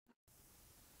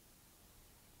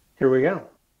Here we go.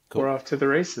 We're Cool. off to the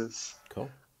races. Cool.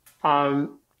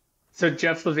 Um, so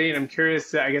Jeff Levine, I'm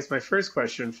curious. I guess my first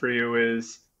question for you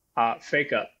is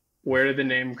Fake Up. Where did the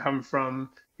name come from?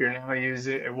 You're now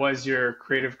using it was your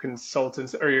creative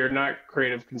consultancy, or you're not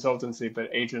creative consultancy,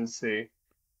 but agency,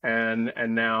 and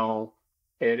now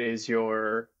it is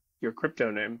your crypto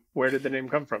name. Where did the name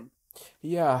come from?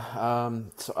 Yeah,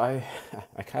 so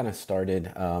I kind of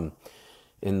started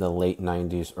in the late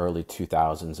 90s, early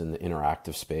 2000s in the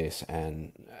interactive space.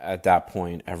 And at that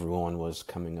point, everyone was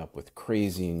coming up with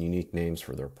crazy and unique names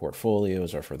for their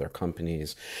portfolios or for their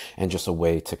companies, and just a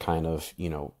way to kind of,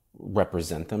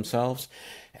 represent themselves.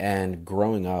 And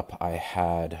growing up, I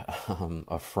had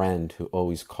a friend who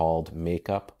always called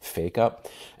makeup fake up,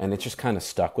 and it just kind of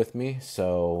stuck with me.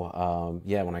 So,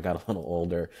 yeah, when I got a little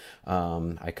older,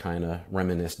 I kind of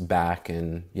reminisced back,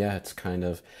 and yeah,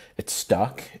 it's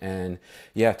stuck. And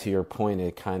yeah, to your point,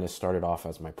 it kind of started off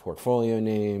as my portfolio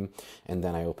name, and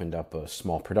then I opened up a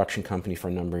small production company for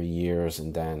a number of years.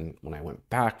 And then when I went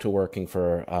back to working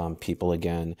for people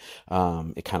again,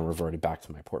 it kind of reverted back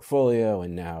to my portfolio.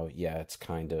 And now, yeah, it's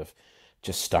kind of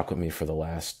just stuck with me for the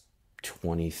last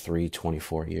 23,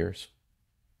 24 years.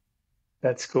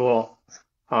 That's cool.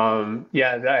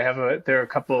 Yeah, I have there are a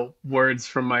couple words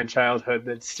from my childhood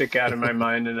that stick out in my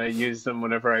mind, and I use them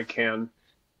whenever I can.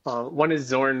 One is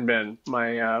Zornben.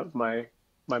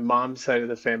 My mom's side of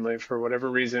the family, for whatever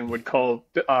reason, would call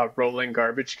rolling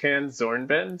garbage cans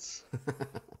Zornbens,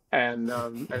 and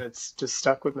it's just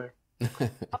stuck with me.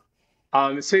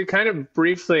 So you kind of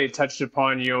briefly touched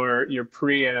upon your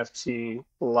pre-NFT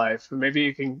life. Maybe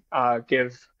you can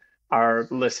give our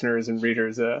listeners and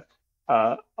readers a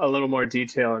little more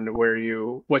detail into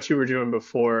what you were doing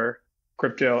before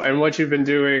crypto and what you've been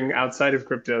doing outside of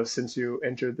crypto since you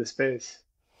entered the space.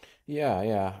 Yeah,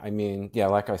 yeah. I mean, yeah,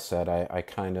 like I said, I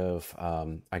kind of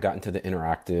I got into the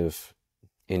interactive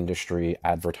industry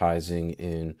advertising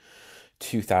in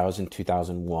 2000,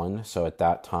 2001. So at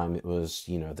that time it was,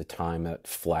 the time that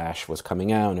Flash was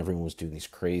coming out and everyone was doing these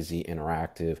crazy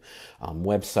interactive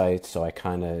websites. So I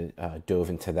kind of dove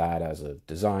into that as a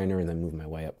designer and then moved my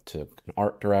way up to an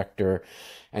art director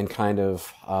and kind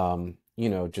of,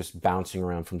 just bouncing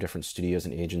around from different studios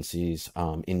and agencies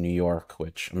in New York,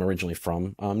 which I'm originally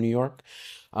from New York.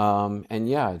 And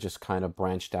yeah, I just kind of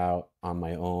branched out on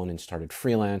my own and started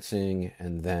freelancing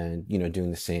and then, doing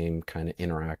the same kind of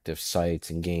interactive sites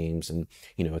and games and,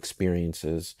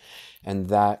 experiences. And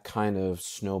that kind of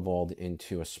snowballed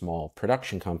into a small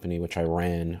production company, which I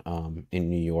ran in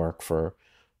New York for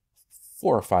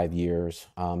 4 or 5 years.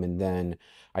 And then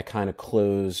I kind of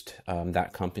closed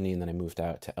that company and then I moved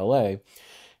out to LA.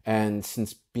 And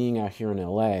since being out here in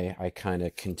LA, I kind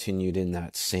of continued in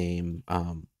that same,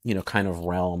 kind of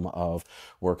realm of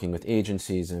working with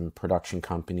agencies and production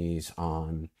companies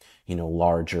on,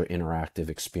 larger interactive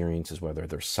experiences, whether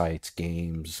they're sites,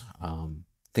 games,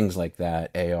 things like that,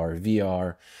 AR,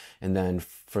 VR. And then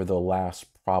for the last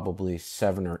probably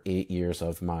 7 or 8 years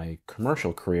of my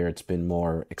commercial career, it's been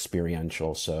more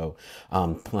experiential. So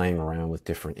playing around with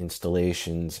different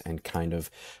installations and kind of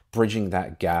bridging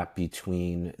that gap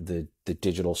between the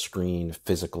digital screen,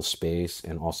 physical space,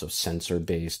 and also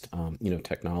sensor-based,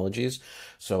 technologies.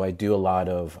 So I do a lot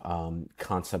of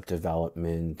concept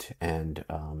development and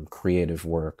creative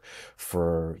work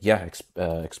for, yeah,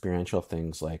 experiential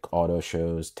things like auto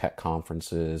shows, tech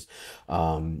conferences,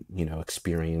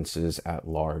 experiences at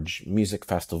large music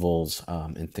festivals,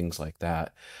 and things like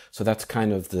that. So that's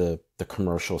kind of the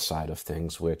commercial side of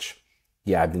things, which,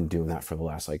 yeah, I've been doing that for the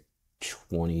last like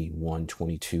 21,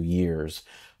 22 years.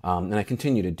 And I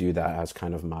continue to do that as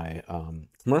kind of my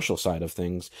commercial side of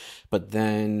things. But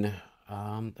then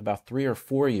about 3 or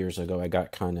 4 years ago, I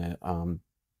got kind of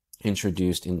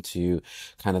introduced into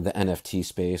kind of the NFT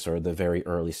space or the very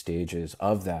early stages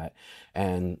of that.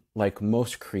 And like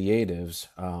most creatives,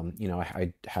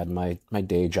 I had my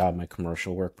day job, my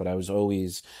commercial work, but I was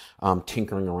always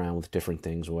tinkering around with different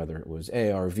things, whether it was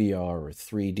AR, VR, or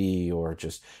 3D, or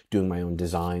just doing my own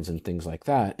designs and things like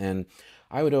that. And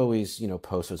I would always,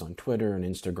 post those on Twitter and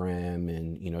Instagram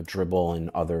and, Dribble and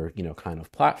other, kind of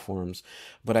platforms.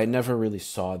 But I never really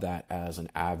saw that as an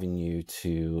avenue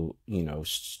to,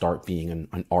 start being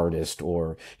an artist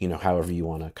or, however you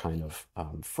want to kind of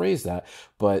phrase that.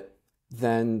 But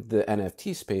then the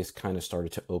NFT space kind of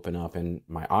started to open up and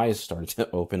my eyes started to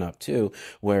open up too,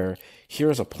 where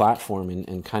here's a platform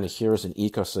and kind of here's an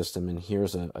ecosystem and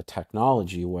here's a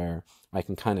technology where I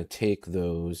can kind of take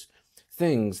those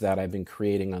things that I've been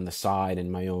creating on the side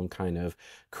and my own kind of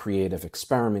creative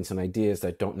experiments and ideas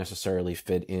that don't necessarily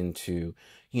fit into,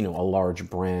 a large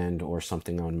brand or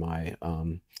something on my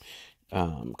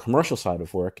commercial side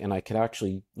of work, and I could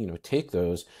actually, take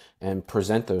those and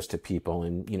present those to people,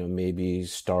 and maybe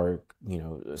start,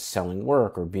 selling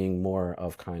work, or being more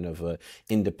of kind of a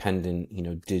independent,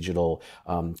 digital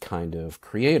kind of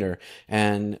creator.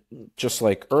 And just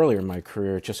like earlier in my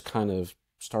career, it just kind of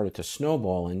started to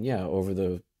snowball. And yeah, over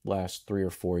the last 3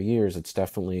 or 4 years, it's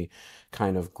definitely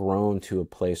kind of grown to a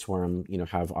place where I'm,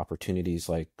 have opportunities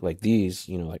like these,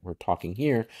 like we're talking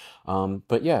here.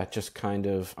 But yeah, just kind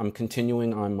of, I'm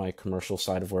continuing on my commercial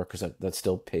side of work because that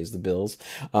still pays the bills.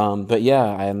 But yeah,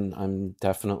 I'm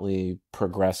definitely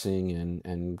progressing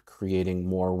and creating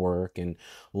more work and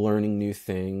learning new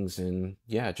things, and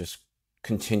yeah, just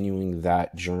continuing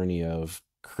that journey of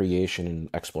creation and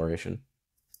exploration.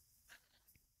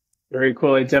 Very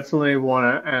cool. I definitely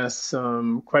want to ask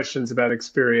some questions about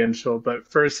experiential, but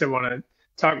first I want to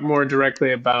talk more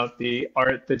directly about the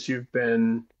art that you've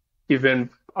been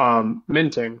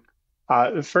minting.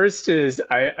 The first is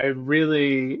I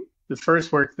really the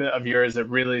first work of yours that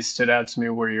really stood out to me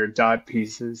were your dot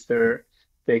pieces.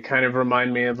 They kind of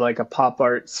remind me of like a pop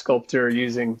art sculptor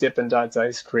using Dippin' Dots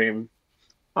ice cream.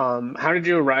 How did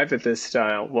you arrive at this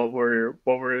style? What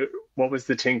was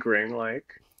the tinkering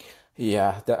like?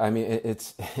 Yeah, I mean,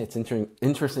 it's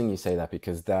interesting you say that,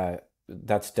 because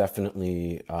that's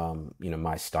definitely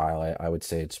my style. I would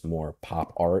say it's more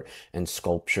pop art and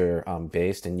sculpture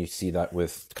based, and you see that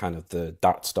with kind of the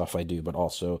dot stuff I do, but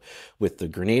also with the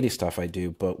Gernady stuff I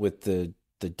do. But with the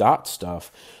dot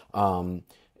stuff,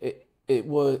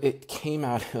 it came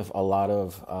out of a lot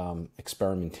of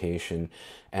experimentation,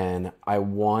 and I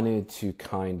wanted to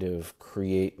kind of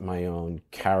create my own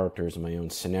characters, my own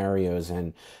scenarios,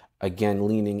 and again,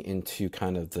 leaning into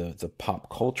kind of the pop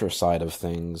culture side of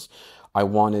things, I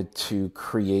wanted to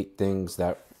create things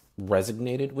that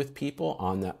resonated with people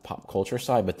on that pop culture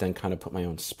side, but then kind of put my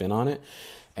own spin on it.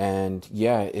 And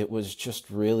yeah, it was just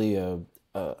really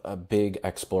a big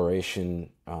exploration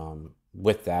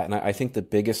with that. And I think the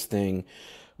biggest thing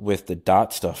with the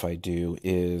dot stuff I do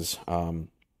is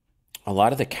a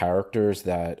lot of the characters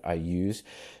that I use,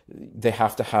 they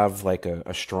have to have like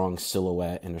a strong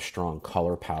silhouette and a strong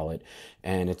color palette,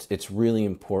 and it's really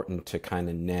important to kind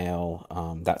of nail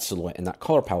that silhouette and that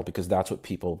color palette, because that's what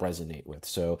people resonate with.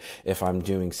 So if I'm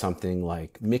doing something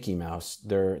like Mickey Mouse,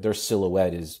 their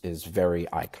silhouette is very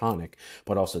iconic,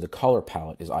 but also the color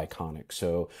palette is iconic.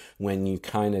 So when you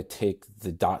kind of take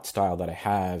the dot style that I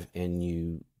have and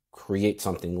you create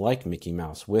something like Mickey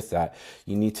Mouse with that,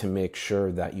 you need to make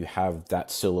sure that you have that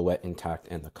silhouette intact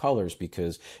and the colors,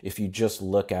 because if you just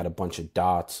look at a bunch of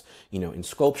dots, in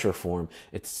sculpture form,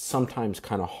 it's sometimes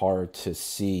kind of hard to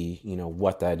see,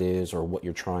 what that is or what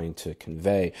you're trying to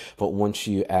convey. But once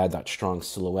you add that strong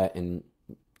silhouette and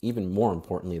even more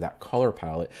importantly, that color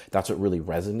palette, that's what really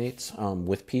resonates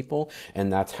with people.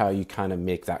 And that's how you kind of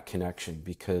make that connection,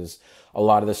 because a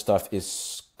lot of this stuff is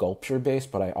sculpture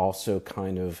based, but I also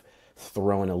kind of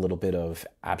throw in a little bit of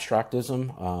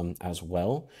abstractism as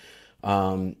well.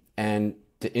 And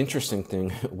the interesting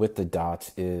thing with the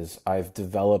dots is I've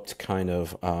developed kind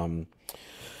of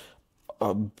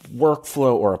a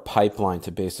workflow or a pipeline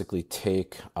to basically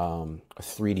take a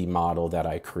 3D model that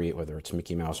I create, whether it's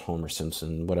Mickey Mouse, Homer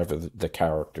Simpson, whatever the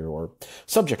character or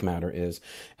subject matter is,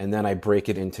 and then I break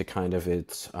it into kind of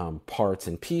its parts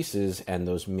and pieces and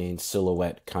those main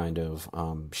silhouette kind of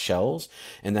shells,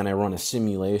 and then I run a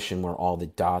simulation where all the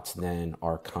dots then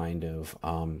are kind of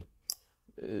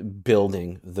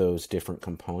building those different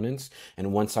components.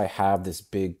 And once I have this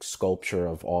big sculpture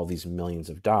of all these millions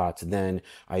of dots, then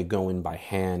I go in by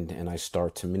hand and I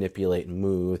start to manipulate and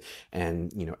move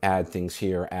and, add things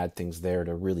here, add things there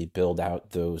to really build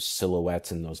out those silhouettes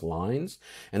and those lines.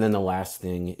 And then the last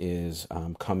thing is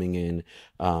coming in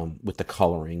with the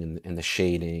coloring and the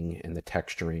shading and the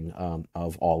texturing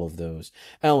of all of those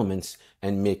elements,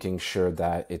 and making sure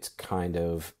that it's kind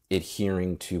of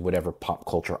adhering to whatever pop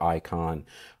culture icon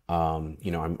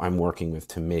I'm working with,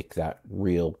 to make that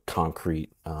real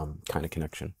concrete kind of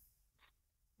connection.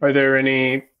 Are there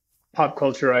any pop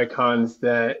culture icons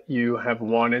that you have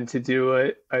wanted to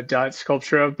do a dot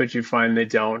sculpture of, but you find they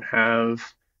don't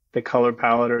have the color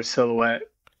palette or silhouette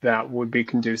that would be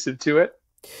conducive to it?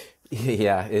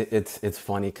 Yeah, it's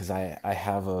funny because I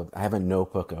have a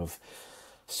notebook of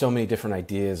so many different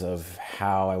ideas of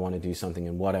how I want to do something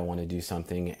and what I want to do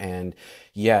something, and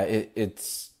yeah,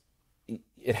 it's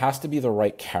it has to be the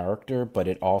right character, but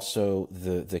it also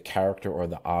the character or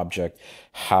the object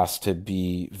has to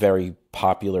be very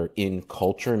popular in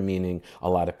culture, meaning a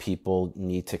lot of people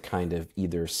need to kind of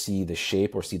either see the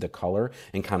shape or see the color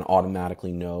and kind of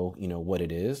automatically know, what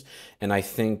it is. And I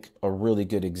think a really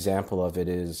good example of it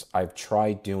is I've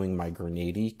tried doing my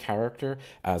Gernady character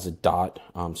as a dot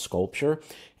sculpture.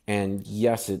 And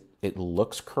yes, it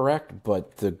looks correct,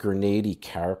 but the Gernady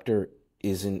character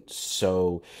isn't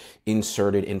so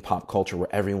inserted in pop culture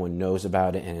where everyone knows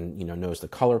about it and knows the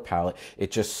color palette. It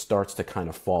just starts to kind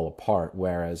of fall apart.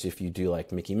 Whereas if you do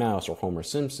like Mickey Mouse or Homer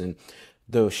Simpson,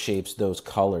 those shapes, those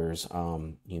colors,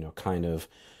 kind of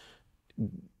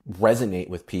resonate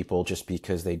with people just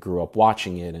because they grew up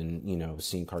watching it and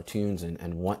seeing cartoons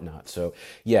and whatnot. So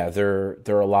yeah, there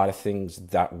are a lot of things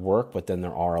that work, but then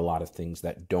there are a lot of things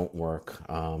that don't work,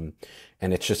 and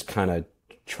it's just kind of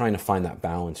trying to find that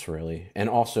balance really, and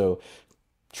also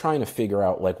trying to figure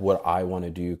out like what I want to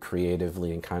do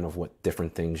creatively and kind of what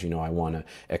different things I want to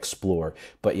explore.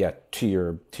 But yeah,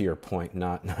 to your point,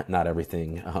 not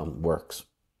everything works.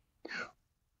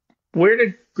 Where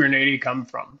did Grenady come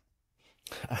from?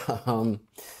 um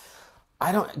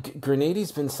I don't.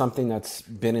 Grenady's been something that's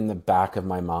been in the back of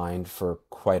my mind for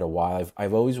quite a while.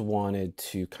 I've always wanted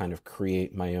to kind of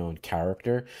create my own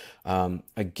character.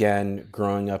 Again,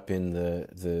 growing up in the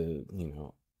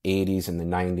 80s and the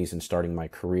 90s and starting my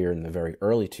career in the very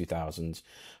early 2000s,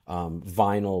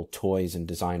 vinyl toys and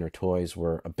designer toys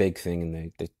were a big thing,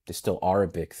 and they still are a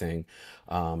big thing.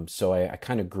 So I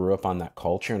kind of grew up on that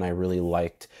culture, and I really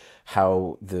liked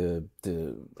how the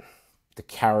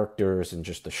characters and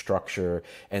just the structure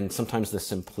and sometimes the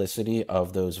simplicity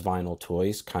of those vinyl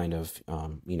toys kind of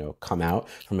come out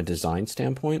from a design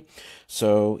standpoint.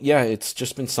 So yeah, it's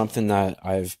just been something that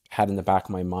I've had in the back of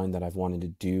my mind that I've wanted to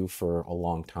do for a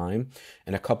long time.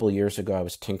 And a couple of years ago I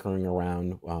was tinkering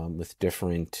around with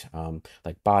different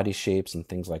like body shapes and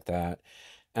things like that,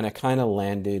 and I kind of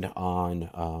landed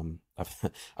on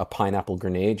a pineapple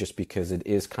grenade just because it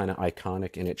is kind of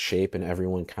iconic in its shape and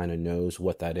everyone kind of knows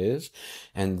what that is.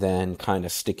 And then kind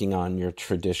of sticking on your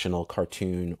traditional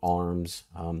cartoon arms,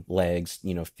 legs,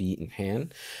 feet and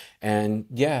hand. And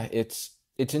yeah, it's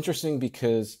interesting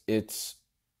because it's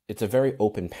a very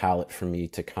open palette for me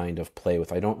to kind of play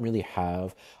with. I don't really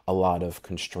have a lot of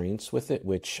constraints with it,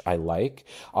 which I like.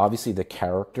 Obviously, the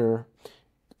character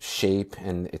shape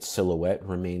and its silhouette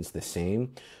remains the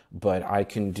same, but I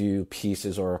can do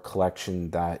pieces or a collection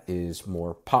that is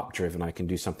more pop driven. I can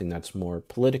do something that's more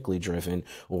politically driven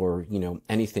or,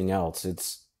 anything else.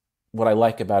 It's what I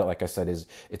like about it, like I said, is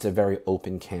it's a very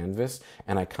open canvas,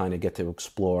 and I kind of get to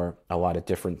explore a lot of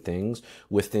different things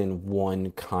within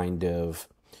one kind of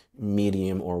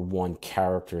medium or one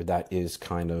character that is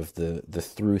kind of the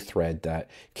through thread that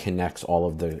connects all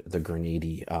of the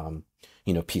Grenady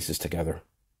pieces together.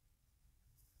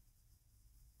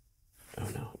 Oh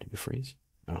no, did we freeze?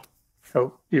 Oh,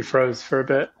 Oh, you froze for a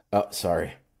bit. oh,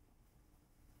 sorry.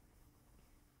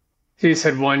 So you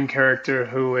said one character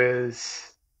who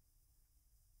is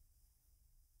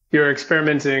you're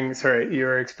experimenting, sorry,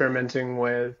 you're experimenting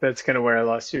with, that's kind of where I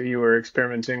lost you. You were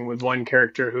experimenting with one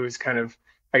character who is kind of,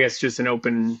 I guess, just an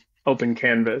open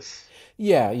canvas.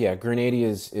 Yeah, yeah. Grenady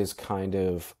is kind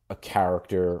of a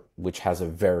character which has a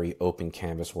very open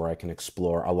canvas where I can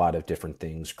explore a lot of different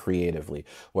things creatively,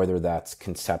 whether that's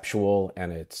conceptual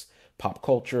and it's pop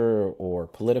culture or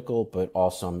political, but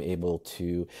also I'm able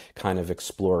to kind of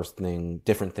explore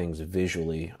different things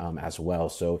visually as well.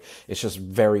 So it's just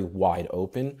very wide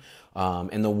open.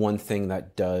 And the one thing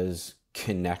that does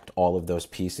connect all of those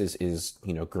pieces is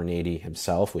Grenady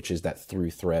himself, which is that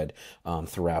through thread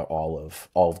throughout all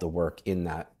of the work in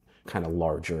that kind of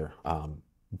larger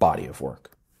body of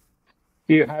work.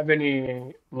 Do you have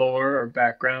any lore or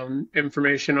background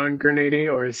information on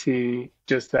Gernady, or is he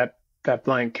just that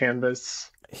blank canvas?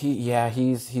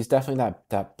 He's definitely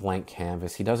that blank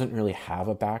canvas. He doesn't really have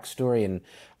a backstory, and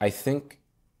I think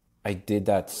I did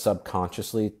that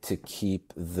subconsciously to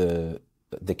keep the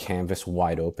canvas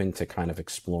wide open to kind of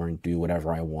explore and do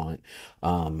whatever I want,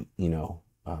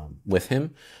 with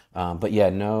him. But yeah,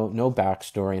 no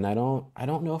backstory, and I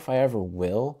don't know if I ever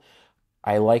will.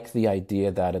 I like the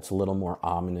idea that it's a little more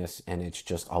ominous and it's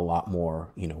just a lot more,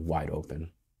 wide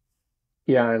open.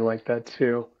 Yeah, I like that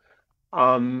too.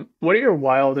 What are your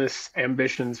wildest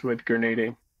ambitions with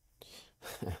Grenady?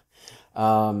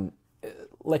 Um,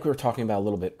 like we were talking about a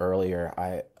little bit earlier,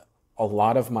 a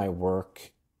lot of my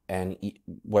work, and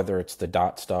whether it's the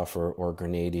dot stuff or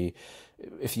Grenady,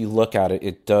 if you look at it,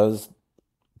 it does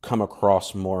come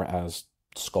across more as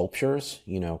sculptures,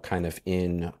 kind of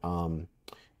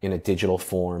in a digital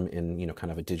form in,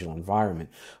 kind of a digital environment.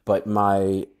 But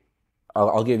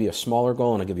I'll give you a smaller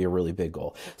goal and I'll give you a really big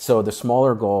goal. So the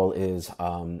smaller goal is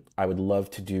I would love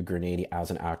to do Grenady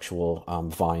as an actual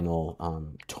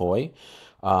vinyl toy.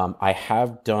 I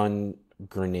have done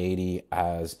Grenady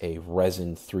as a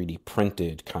resin 3D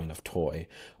printed kind of toy,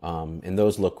 and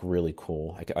those look really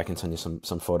cool. I can send you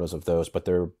some photos of those, but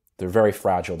they're very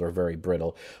fragile. They're very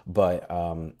brittle. But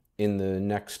in the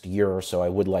next year or so, I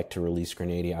would like to release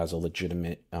Grenady as a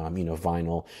legitimate,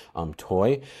 vinyl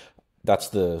toy. That's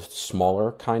the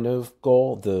smaller kind of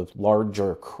goal. The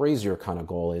larger, crazier kind of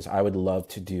goal is I would love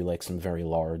to do like some very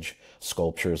large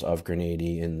sculptures of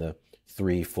Grenady in the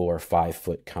 3, 4, 5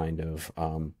 foot kind of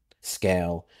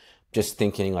scale. Just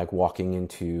thinking like walking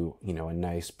into, a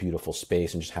nice, beautiful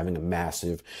space and just having a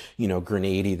massive,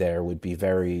 Grenady there would be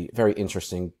very, very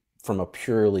interesting from a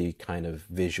purely kind of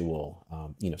visual,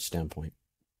 standpoint.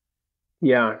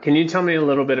 Yeah. Can you tell me a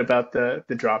little bit about the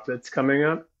drop that's coming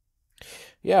up?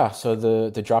 Yeah, so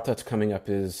the drop that's coming up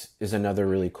is another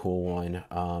really cool one.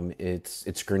 It's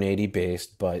Grenady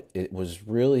based, but it was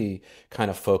really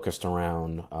kind of focused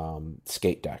around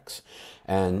skate decks.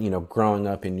 And growing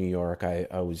up in New York, I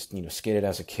was skated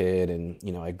as a kid,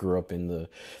 and I grew up in the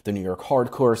New York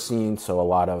hardcore scene. So a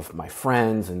lot of my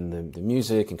friends and the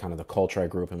music and kind of the culture I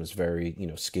grew up in was very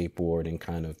skateboard and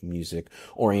kind of music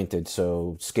oriented.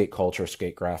 So skate culture,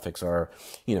 skate graphics are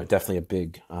definitely a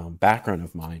big background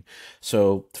of mine.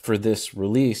 So for this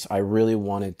release, I really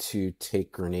wanted to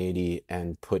take Gernady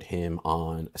and put him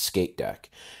on a skate deck,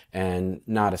 and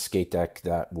not a skate deck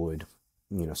that would,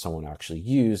 someone actually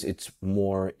use. It's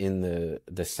more in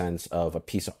the sense of a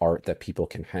piece of art that people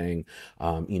can hang,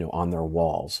 on their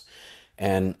walls.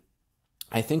 And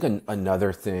I think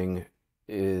another thing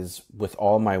is with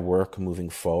all my work moving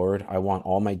forward, I want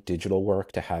all my digital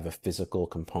work to have a physical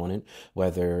component,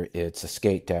 whether it's a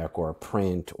skate deck or a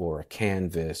print or a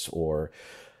canvas or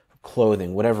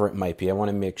clothing, whatever it might be. I want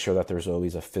to make sure that there's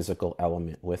always a physical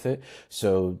element with it.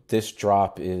 So this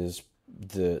drop is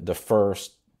the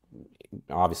first,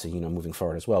 obviously, moving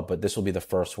forward as well, but this will be the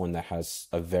first one that has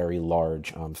a very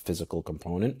large physical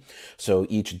component. So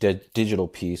each digital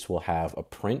piece will have a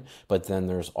print, but then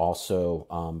there's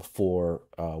also four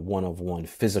one-of-one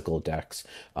physical decks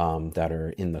that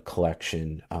are in the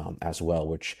collection as well,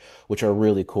 which are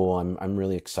really cool. I'm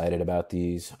really excited about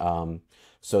these.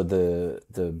 So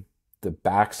the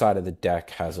back side of the deck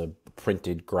has a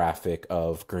printed graphic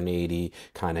of Gernady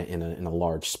kind of in a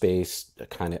large space,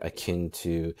 kind of akin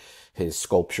to his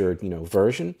sculptured,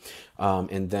 version.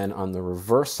 And then on the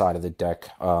reverse side of the deck,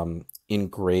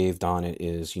 engraved on it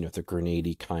is, the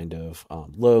Gernady kind of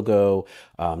logo,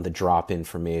 the drop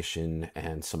information,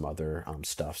 and some other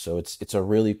stuff. So it's a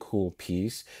really cool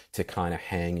piece to kind of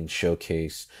hang and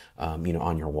showcase,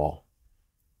 on your wall.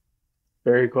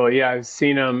 Very cool. Yeah, I've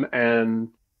seen them, and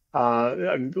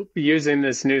I'm using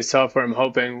this new software. I'm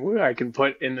hoping I can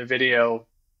put in the video,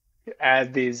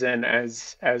 add these in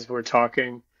as we're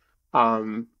talking. But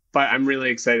I'm really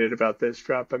excited about this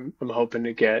drop. I'm hoping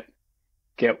to get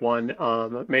one.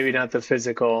 Maybe not the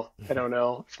physical. I don't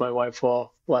know if my wife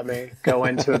will let me go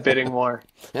into a bidding war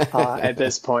at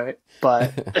this point.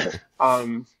 But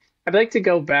I'd like to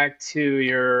go back to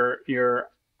your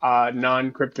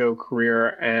non-crypto career,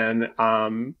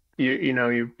 and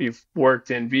you've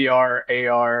worked in VR,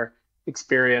 AR,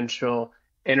 experiential,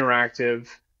 interactive.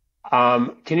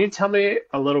 Can you tell me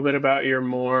a little bit about your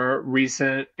more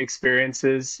recent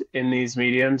experiences in these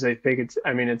mediums? I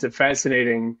mean, it's a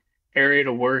fascinating area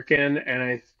to work in, and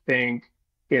I think,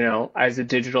 as a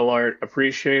digital art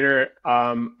appreciator,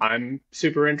 I'm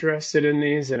super interested in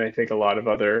these, and I think a lot of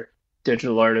other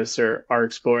digital artists are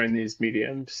exploring these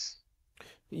mediums.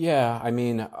 Yeah, I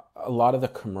mean, a lot of the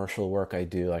commercial work I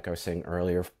do, like I was saying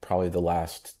earlier, probably the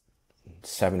last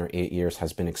 7 or 8 years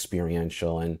has been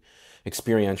experiential. And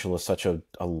experiential is such a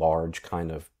large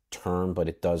kind of term, but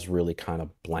it does really kind of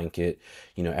blanket,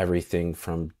 everything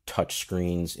from touch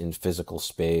screens in physical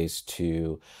space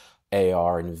to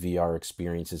AR and VR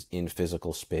experiences in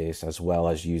physical space, as well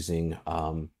as using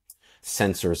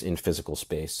sensors in physical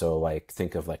space. So like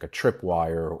think of like a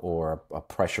tripwire or a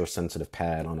pressure sensitive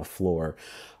pad on a floor,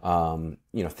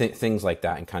 things like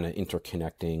that, and kind of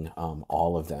interconnecting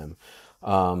all of them.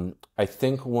 I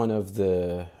think one of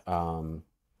the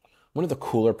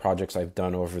cooler projects I've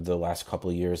done over the last couple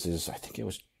of years is, I think it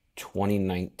was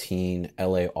 2019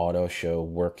 LA Auto Show,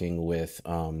 working with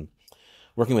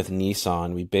working with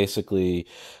Nissan, we basically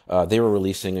they were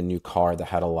releasing a new car that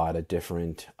had a lot of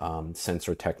different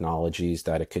sensor technologies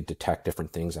that it could detect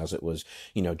different things as it was,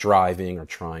 driving or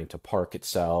trying to park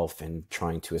itself and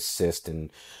trying to assist in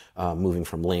moving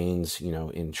from lanes,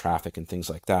 in traffic and things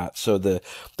like that. So the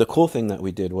cool thing that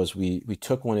we did was we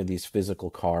took one of these physical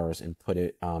cars and put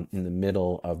it in the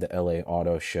middle of the LA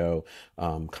Auto Show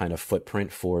kind of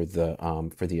footprint for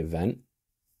the event,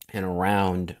 and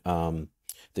around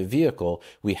the vehicle,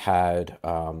 we had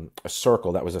a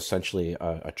circle that was essentially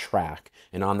a track,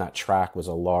 and on that track was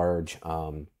a large,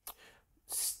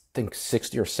 think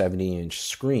 60 or 70-inch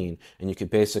screen, and you could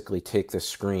basically take this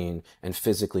screen and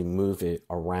physically move it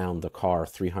around the car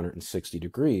 360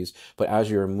 degrees. But as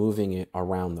you're moving it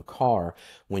around the car,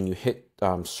 when you hit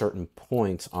certain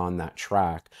points on that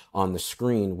track on the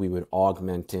screen, we would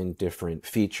augment in different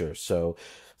features. So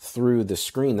through the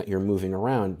screen that you're moving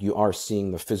around, you are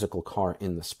seeing the physical car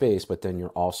in the space, but then you're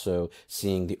also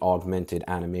seeing the augmented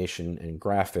animation and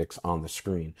graphics on the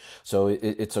screen. So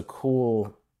it's a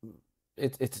cool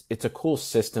it's a cool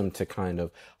system to kind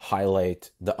of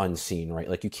highlight the unseen, right?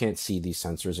 Like you can't see these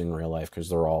sensors in real life because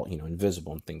they're all,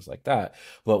 invisible and things like that.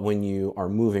 But when you are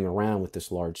moving around with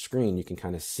this large screen, you can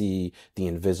kind of see the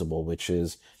invisible, which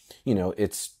is,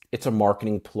 it's a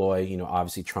marketing ploy,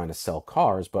 obviously trying to sell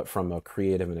cars, but from a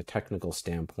creative and a technical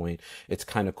standpoint, it's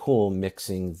kind of cool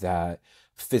mixing that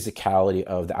physicality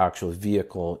of the actual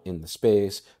vehicle in the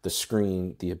space, the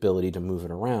screen, the ability to move it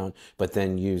around, but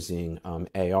then using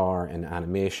AR and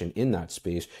animation in that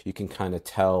space, you can kind of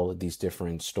tell these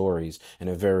different stories in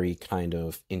a very kind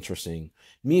of interesting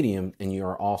medium. And you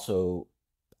are also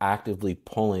actively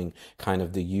pulling kind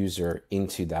of the user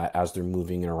into that as they're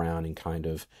moving around and kind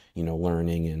of,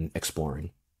 learning and exploring.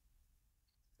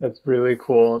 That's really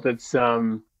cool. That's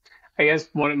I guess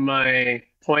one of my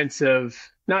points of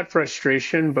not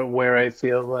frustration, but where I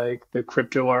feel like the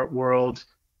crypto art world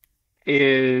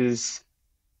is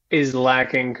is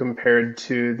lacking compared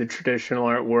to the traditional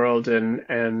art world,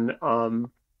 and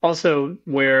also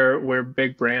where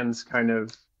big brands kind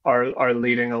of are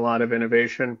leading a lot of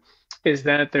innovation is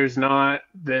that there's not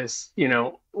this,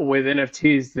 with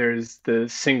NFTs, there's the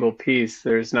single piece.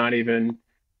 There's not even,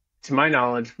 to my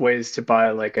knowledge, ways to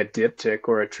buy like a diptych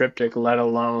or a triptych, let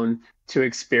alone to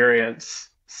experience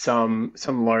some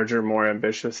larger, more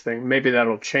ambitious thing. Maybe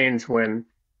that'll change when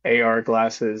AR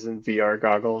glasses and VR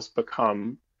goggles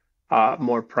become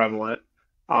more prevalent.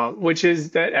 Which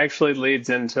is that actually leads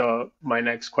into my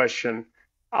next question,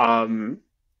 um,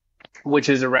 which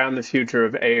is around the future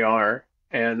of AR.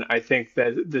 And I think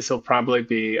that this will probably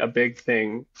be a big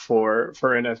thing for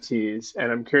NFTs. And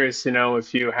I'm curious to know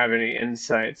if you have any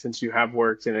insight, since you have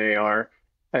worked in AR,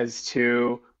 as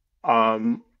to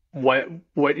um,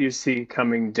 what you see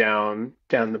coming down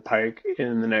the pike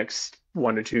in the next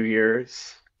 1 to 2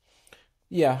 years.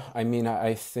 Yeah, I mean,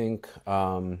 I think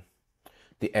the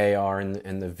AR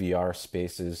and the VR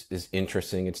space is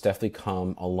interesting. It's definitely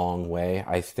come a long way.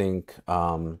 I think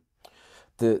the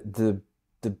the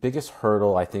the biggest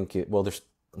hurdle, I think well,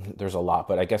 there's a lot,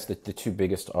 but I guess the two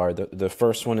biggest are the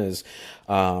first one is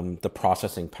the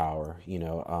processing power.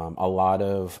 A lot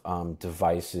of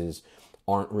devices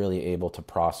aren't really able to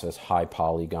process high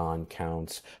polygon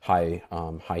counts,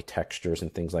 high textures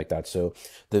and things like that. So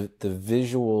the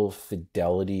visual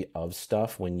fidelity of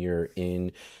stuff when you're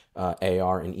in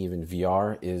AR and even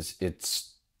VR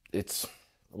it's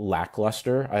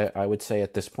lackluster. I would say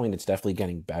at this point it's definitely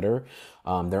getting better.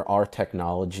 There are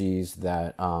technologies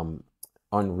that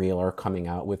Unreal are coming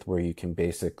out with where you can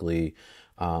basically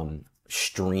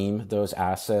stream those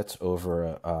assets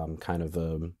over kind of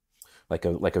a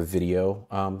video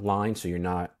line, so you're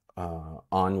not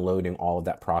onloading all of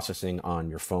that processing on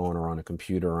your phone or on a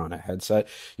computer or on a headset.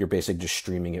 You're basically just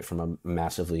streaming it from a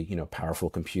massively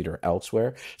powerful computer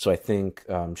elsewhere. So I think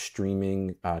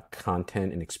streaming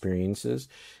content and experiences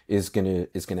is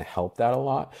gonna help that a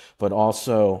lot. But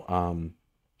also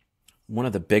one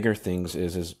of the bigger things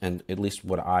is and at least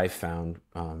what I found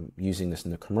using this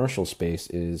in the commercial space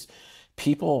is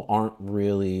people aren't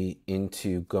really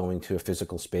into going to a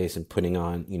physical space and putting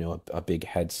on a big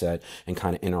headset and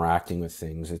kind of interacting with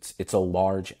things. It's a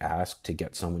large ask to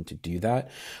get someone to do that,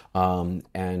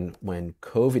 and when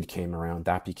COVID came around,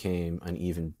 that became an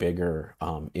even bigger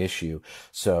issue.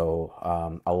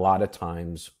 So a lot of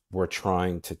times we're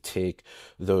trying to take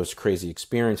those crazy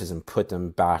experiences and put them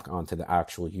back onto the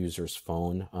actual user's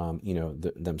phone,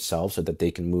 themselves, so that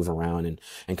they can move around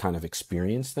and kind of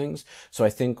experience things. So I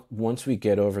think once we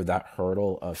get over that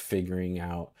hurdle of figuring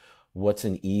out what's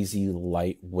an easy,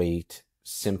 lightweight,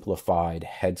 simplified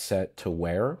headset to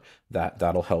wear,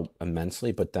 that'll help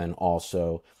immensely. But then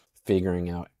also figuring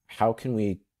out how can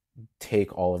we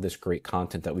take all of this great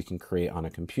content that we can create on a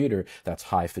computer that's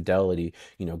high fidelity,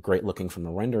 great looking from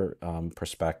a render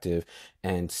perspective,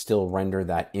 and still render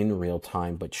that in real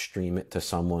time, but stream it to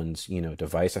someone's,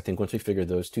 device. I think once we figure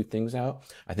those two things out,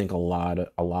 I think a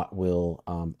lot will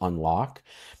unlock.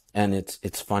 And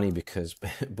it's funny because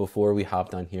before we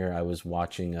hopped on here, I was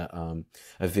watching a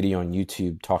video on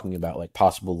YouTube talking about like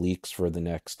possible leaks for the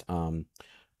next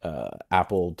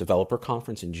Apple developer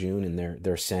conference in June, and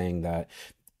they're saying that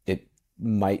it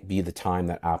might be the time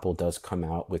that Apple does come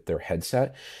out with their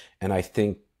headset. And I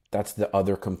think that's the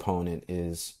other component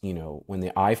is, when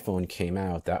the iPhone came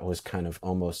out, that was kind of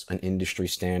almost an industry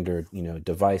standard,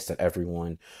 device that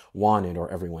everyone wanted or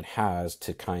everyone has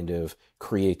to kind of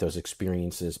create those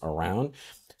experiences around.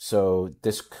 So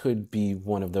this could be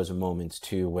one of those moments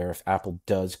too, where if Apple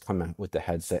does come out with the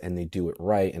headset and they do it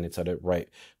right and it's at a right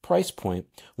price point,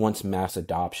 once mass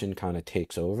adoption kind of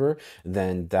takes over,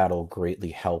 then that'll greatly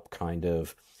help kind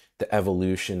of the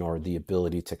evolution or the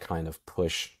ability to kind of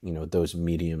push, those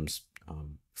mediums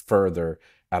further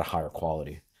at a higher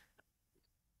quality.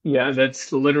 Yeah,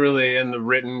 that's literally in the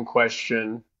written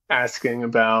question asking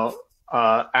about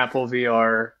Apple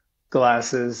VR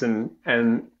glasses and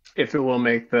if it will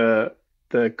make the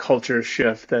culture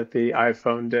shift that the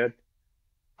iPhone did.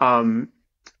 Um,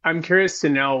 I'm curious to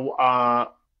know,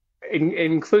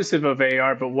 inclusive of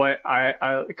AR, but what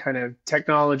I kind of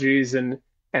technologies and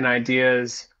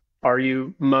ideas are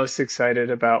you most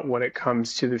excited about when it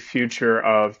comes to the future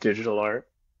of digital art?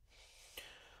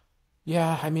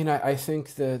 Yeah, I mean, I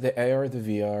think the AR, the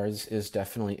VR is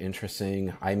definitely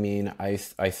interesting. I mean, I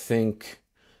think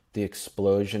the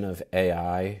explosion of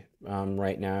AI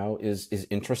right now is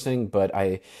interesting, but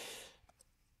a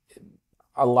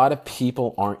lot of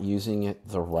people aren't using it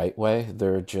the right way.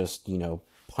 They're just,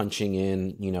 punching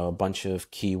in, a bunch of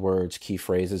keywords, key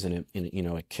phrases, and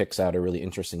it kicks out a really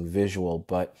interesting visual.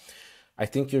 But I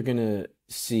think you're gonna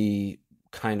see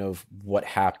kind of what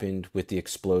happened with the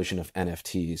explosion of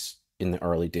NFTs in the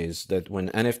early days. That when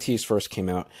NFTs first came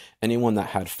out, anyone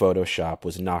that had Photoshop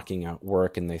was knocking out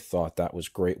work, and they thought that was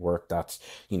great work that's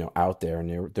out there,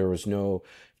 and there was no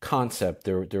concept,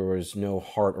 there was no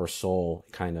heart or soul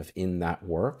kind of in that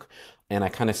work. And I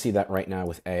kind of see that right now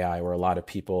with AI, where a lot of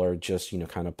people are just,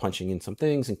 kind of punching in some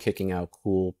things and kicking out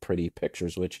cool, pretty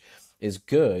pictures, which is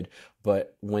good.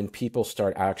 But when people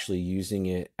start actually using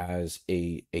it as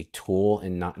a tool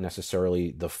and not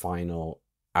necessarily the final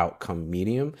outcome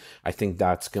medium, I think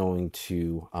that's going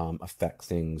to affect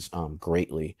things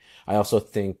greatly. I also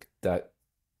think that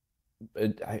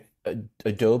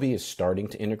Adobe is starting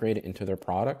to integrate it into their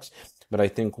products, but I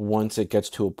think once it gets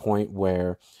to a point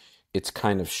where it's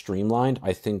kind of streamlined,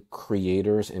 I think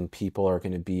creators and people are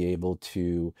going to be able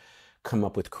to come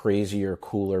up with crazier,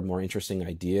 cooler, more interesting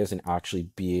ideas and actually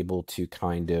be able to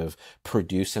kind of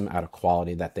produce them at a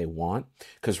quality that they want.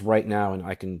 Because right now, and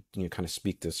I can kind of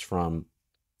speak this from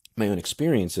my own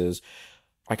experiences,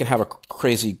 I can have a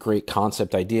crazy great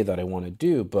concept idea that I want to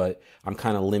do, but I'm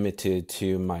kind of limited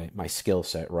to my skill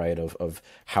set, right? Of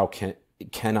how can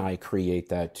I create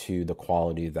that to the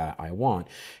quality that I want?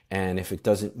 And if it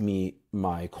doesn't meet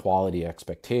my quality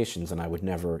expectations, then I would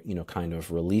never, kind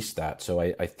of release that. So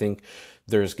I think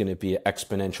there's going to be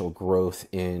exponential growth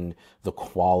in the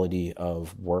quality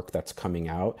of work that's coming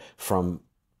out from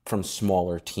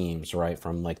smaller teams, right?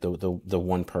 From like the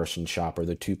one person shop or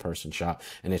the two-person shop,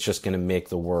 and it's just going to make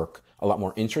the work a lot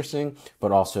more interesting,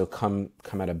 but also come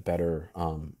at a better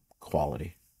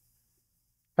quality.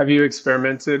 Have you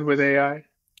experimented with AI?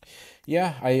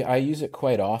 Yeah, I use it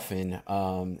quite often.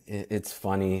 It's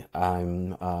funny.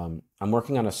 I'm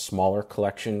working on a smaller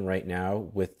collection right now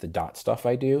with the dot stuff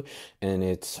I do, and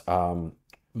it's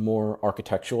more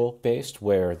architectural based,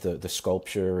 where the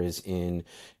sculpture is in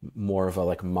more of a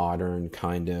like modern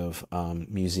kind of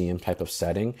museum type of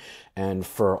setting. And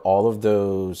for all of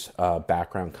those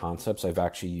background concepts, I've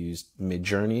actually used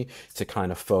Midjourney to kind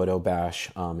of photo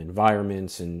bash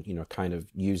environments and kind of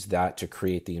use that to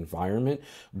create the environment.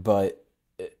 But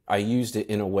I used it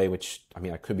in a way which, I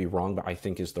mean, I could be wrong, but I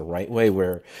think is the right way,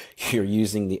 where you're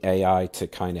using the AI to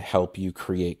kind of help you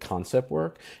create concept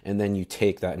work, and then you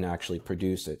take that and actually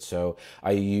produce it. So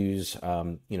I use,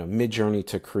 Midjourney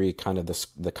to create kind of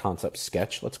the concept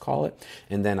sketch, let's call it,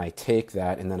 and then I take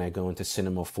that and then I go into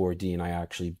Cinema 4D and I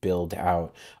actually build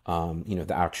out,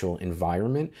 the actual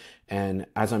environment. And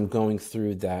as I'm going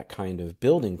through that kind of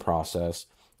building process,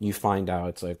 you find out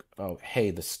it's like, oh, hey,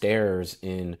 the stairs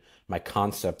in my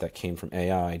concept that came from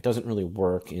AI doesn't really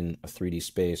work in a 3D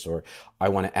space, or I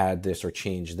want to add this or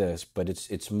change this. But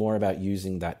it's more about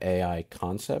using that AI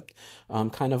concept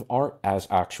kind of art as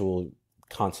actual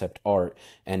concept art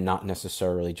and not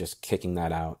necessarily just kicking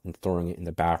that out and throwing it in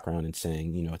the background and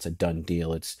saying, it's a done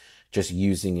deal. It's just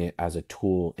using it as a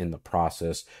tool in the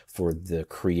process for the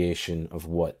creation of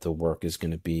what the work is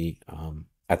going to be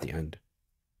at the end.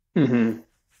 Hmm.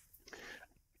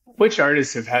 Which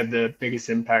artists have had the biggest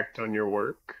impact on your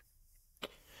work?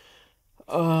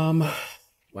 Um,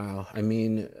 wow. I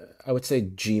mean, I would say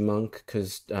G Monk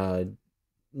because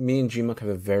me and G Monk have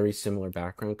a very similar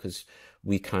background because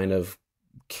we kind of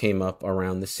came up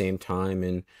around the same time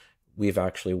and we've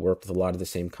actually worked with a lot of the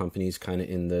same companies kind of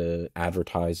in the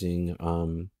advertising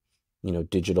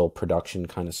digital production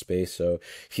kind of space. So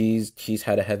he's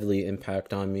had a heavily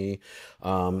impact on me.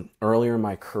 Earlier in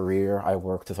my career, I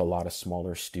worked with a lot of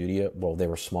smaller studio. Well, they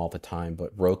were small at the time,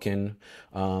 but Roken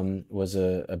was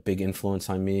a big influence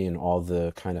on me and all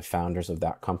the kind of founders of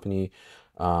that company.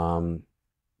 Um,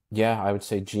 yeah, I would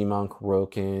say G-Monk,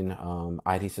 Roken,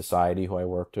 ID Society, who I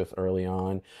worked with early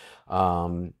on.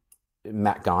 Um,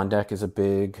 Matt Gondek is a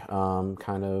big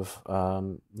kind of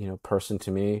person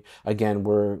to me. Again,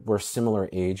 we're similar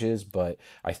ages, but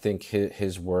I think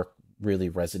his work really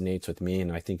resonates with me,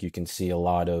 and I think you can see a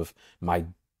lot of my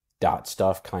dot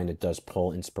stuff kind of does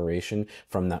pull inspiration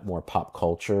from that more pop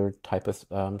culture type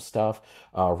of stuff.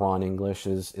 Ron English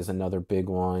is another big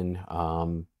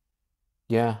one.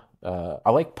 Yeah, I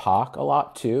like Pac a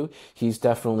lot too. He's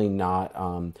definitely not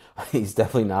he's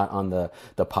definitely not on the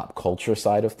pop culture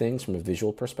side of things from a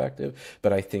visual perspective,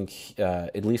 but I think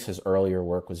at least his earlier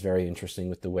work was very interesting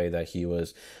with the way that he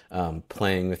was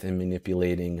playing with and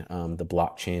manipulating the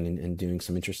blockchain and doing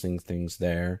some interesting things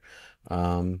there.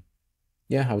 Um,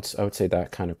 yeah, I would say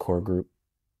that kind of core group.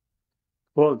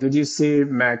 Well, did you see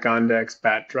Matt Gondek's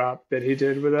bat drop that he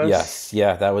did with us? Yes,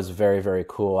 yeah, that was very, very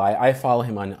cool. I follow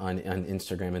him on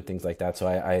Instagram and things like that, so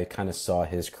I kind of saw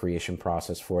his creation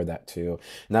process for that too.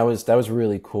 And that was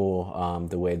really cool,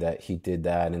 the way that he did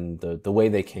that and the way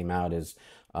they came out is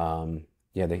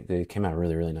yeah, they came out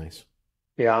really, really nice.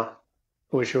 Yeah.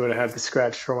 Wish I would have had the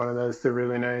scratch for one of those. They're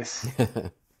really nice.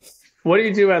 What do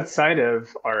you do outside of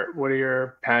art? What are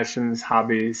your passions,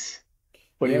 hobbies?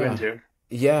 What are you Yeah. into?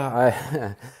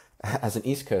 Yeah, as an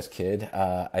East Coast kid,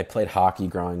 I played hockey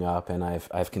growing up and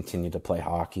I've continued to play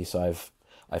hockey. So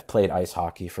I've played ice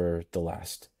hockey for the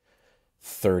last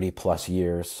 30 plus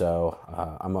years. So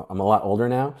I'm a lot older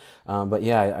now. But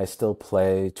yeah, I still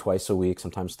play twice a week,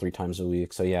 sometimes 3 times a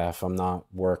week. So yeah, if I'm not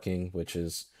working, which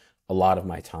is a lot of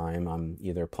my time, I'm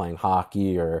either playing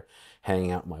hockey or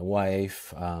hanging out with my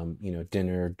wife,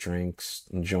 dinner, drinks,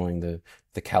 enjoying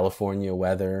the California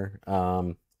weather.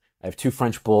 I have two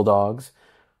French bulldogs,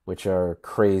 which are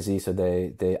crazy, so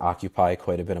they occupy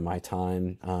quite a bit of my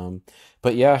time.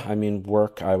 But yeah, I mean,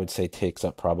 work I would say takes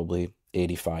up probably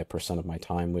 85% of my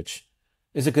time, which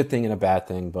is a good thing and a bad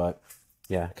thing, but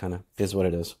yeah, kind of is what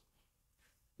it is.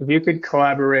 If you could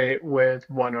collaborate with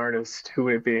one artist, who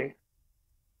would it be?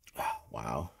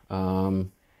 Wow.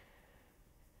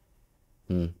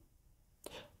 Hmm.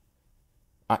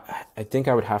 I think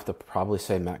I would have to probably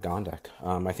say Matt Gondek.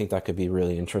 I think that could be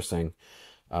really interesting.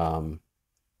 Um,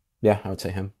 yeah, I would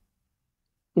say him.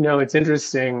 It's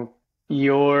interesting.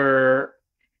 Your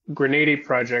Grenady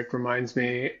project reminds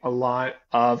me a lot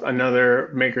of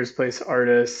another Maker's Place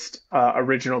artist,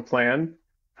 Original Plan,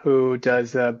 who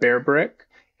does Bear Brick.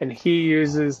 And he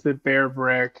uses Oh. the Bear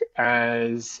Brick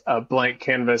as a blank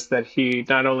canvas that he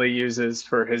not only uses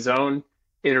for his own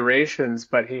iterations,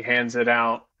 but he hands it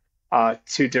out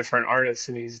to different artists.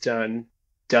 And he's done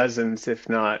dozens, if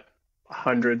not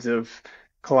hundreds, of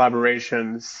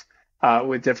collaborations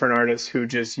with different artists who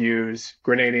just use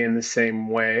Grenady in the same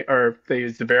way, or they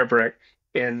use the Bear Brick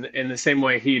in the same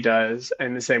way he does,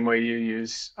 in the same way you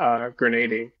use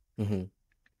Grenady. Hmm.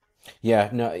 Yeah,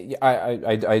 no,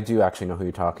 I do actually know who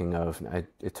you're talking of.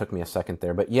 It took me a second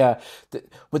there, but yeah,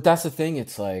 but that's the thing.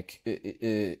 It's like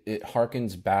it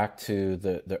harkens back to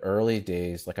the early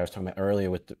days, like I was talking about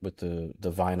earlier with the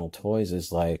vinyl toys.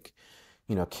 Is like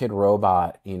Kid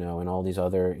Robot, and all these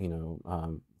other,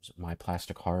 My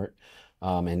Plastic Heart,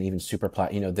 and even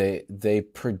they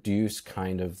produce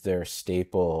kind of their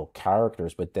staple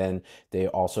characters, but then they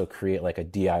also create like a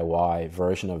DIY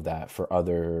version of that for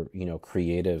other,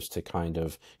 creatives to kind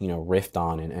of, riff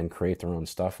on and create their own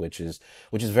stuff, which is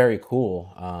very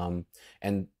cool.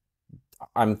 And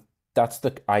I'm that's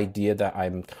the idea that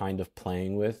I'm kind of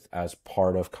playing with as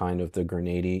part of kind of the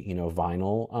Grenady,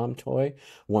 vinyl toy.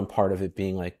 One part of it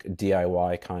being like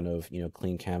DIY kind of,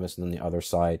 clean canvas, and then the other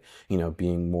side,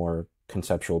 being more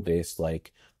conceptual based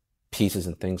like pieces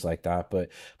and things like that.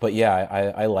 But yeah,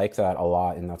 I like that a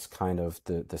lot, and that's kind of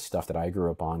the stuff that I grew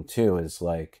up on too, is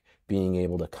like being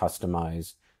able to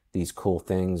customize these cool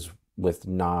things with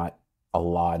not a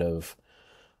lot of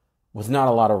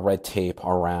red tape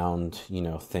around,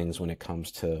 things when it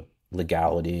comes to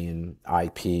legality and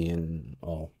IP and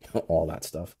all that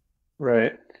stuff.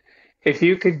 Right. If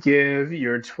you could give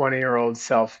your 20-year-old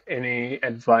self any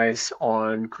advice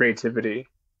on creativity,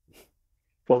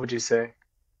 what would you say?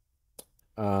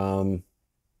 Um,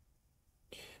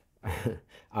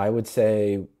 I would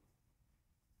say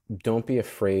don't be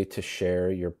afraid to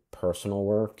share your personal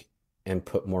work and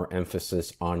put more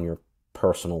emphasis on your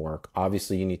personal work.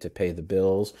 Obviously, you need to pay the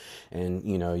bills and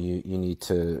you need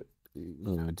to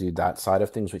do that side of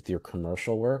things with your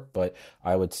commercial work, but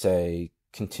I would say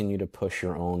continue to push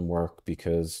your own work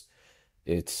because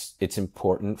it's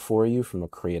important for you from a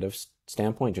creative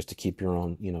standpoint just to keep your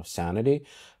own, sanity,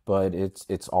 but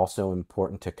it's also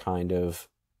important to kind of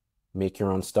make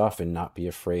your own stuff and not be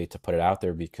afraid to put it out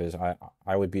there because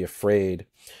I would be afraid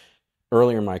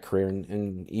earlier in my career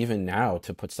and even now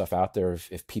to put stuff out there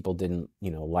if people didn't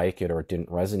like it or it didn't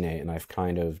resonate, and I've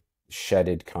kind of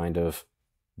shedded kind of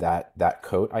that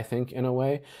coat, I think, in a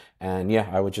way. And yeah,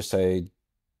 I would just say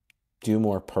do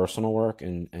more personal work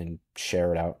and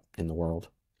share it out in the world.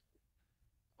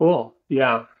 Cool.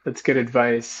 Yeah, that's good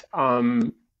advice.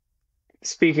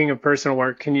 Speaking of personal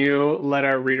work, can you let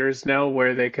our readers know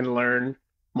where they can learn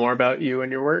more about you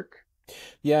and your work?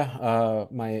 Yeah,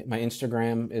 my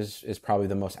Instagram is probably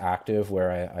the most active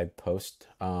where I post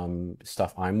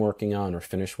stuff I'm working on or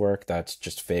finished work. That's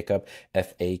just Fakeup,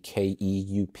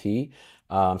 Fakeup.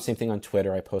 Same thing on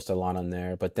Twitter. I post a lot on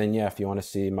there. But then, yeah, if you want to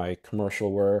see my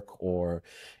commercial work or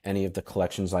any of the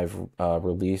collections I've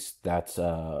released, that's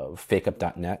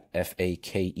fakeup.net,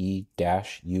 fake-up.net.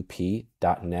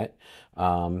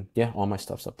 Yeah, all my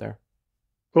stuff's up there.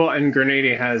 Cool. And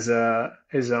Gernady has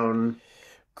his own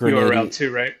URL Grenady.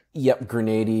 too, right? Yep,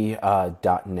 Grenady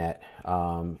 .net.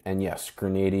 And yes,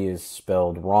 Grenady is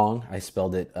spelled wrong. I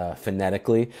spelled it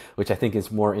phonetically, which I think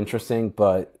is more interesting,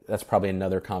 but that's probably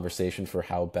another conversation for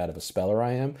how bad of a speller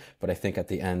I am. But I think at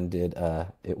the end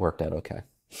it worked out okay.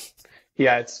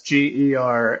 Yeah, it's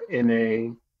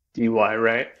Gernady,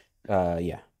 right?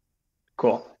 Yeah.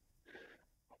 Cool.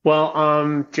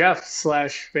 Well, Jeff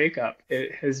slash Fake Up,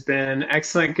 it has been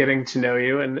excellent getting to know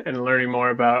you and learning more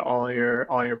about all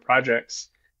your projects.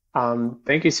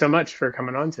 Thank you so much for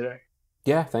coming on today.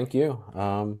 Yeah, thank you.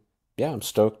 Yeah, I'm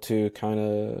stoked to kind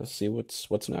of see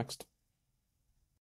what's next.